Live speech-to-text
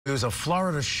A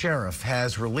Florida sheriff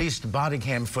has released body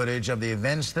cam footage of the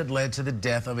events that led to the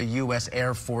death of a U.S.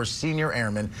 Air Force senior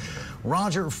airman,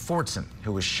 Roger Fortson,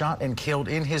 who was shot and killed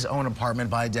in his own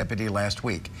apartment by a deputy last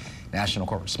week. National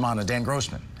correspondent Dan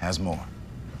Grossman has more.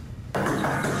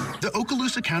 The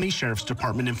Okaloosa County Sheriff's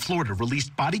Department in Florida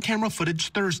released body camera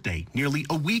footage Thursday, nearly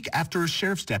a week after a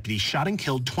sheriff's deputy shot and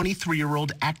killed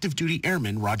 23-year-old active duty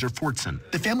airman Roger Fortson.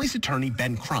 The family's attorney,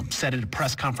 Ben Crump, said at a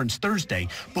press conference Thursday,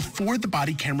 before the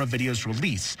body camera video's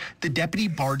release, the deputy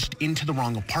barged into the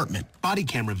wrong apartment. Body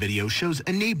camera video shows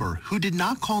a neighbor who did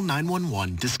not call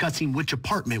 911 discussing which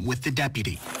apartment with the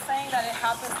deputy. Saying that it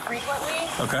happens frequently,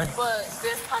 okay, but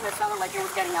this time it sounded like it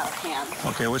was getting out of hand.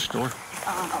 Okay, which door?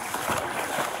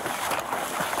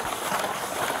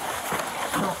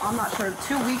 No, I'm not sure.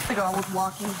 2 weeks ago, I was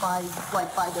walking by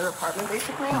their apartment,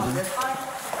 basically, on this side,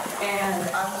 and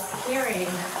I was hearing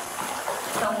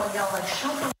someone yell, like,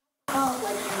 shut the up,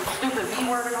 like, you stupid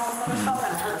B-word and all that stuff,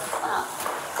 and I heard a slap,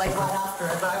 like, right after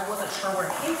it, but I wasn't sure where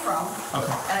it came from,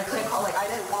 and I couldn't call, like, I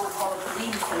didn't want to call the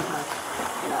police, and,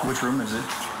 you know. Which room is it?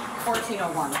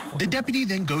 1401. The deputy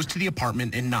then goes to the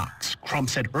apartment and knocks.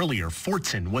 Crump said earlier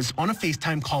Fortson was on a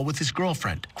FaceTime call with his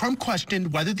girlfriend. Crump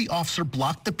questioned whether the officer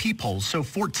blocked the peephole so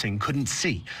Fortson couldn't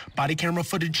see. Body camera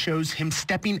footage shows him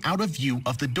stepping out of view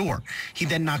of the door. He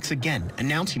then knocks again,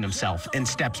 announcing himself, and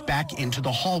steps back into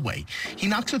the hallway. He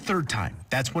knocks a third time.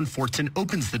 That's when Fortson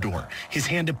opens the door. His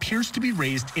hand appears to be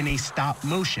raised in a stop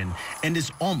motion and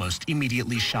is almost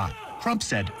immediately shot. Crump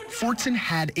said Fortson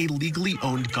had a legally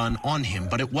owned gun on him,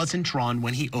 but it wasn't drawn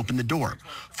when he opened the door.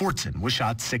 Fortson was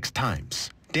shot 6 times.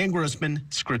 Dan Grossman,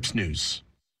 Scripps News.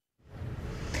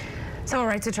 Civil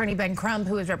rights attorney Ben Crump,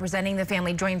 who is representing the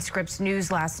family, joined Scripps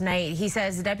News last night. He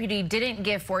says the deputy didn't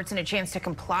give Fortson a chance to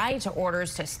comply to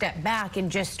orders to step back and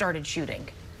just started shooting.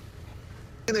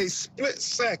 In a split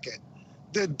second,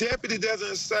 the deputy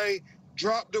doesn't say,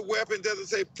 drop the weapon, doesn't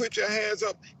say, put your hands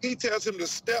up. He tells him to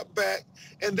step back,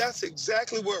 and that's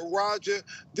exactly what Roger,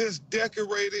 this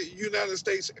decorated United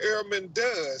States Airman,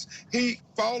 does. He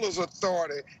follows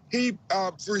authority. He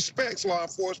respects law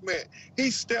enforcement. He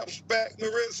steps back,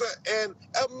 Marissa, and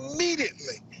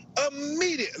immediately,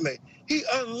 he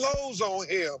unloads on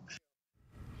him.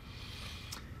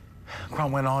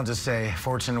 Crump went on to say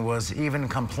Fortson was even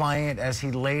compliant as he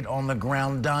laid on the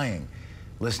ground dying,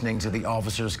 listening to the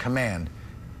officer's command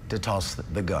to toss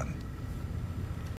the gun.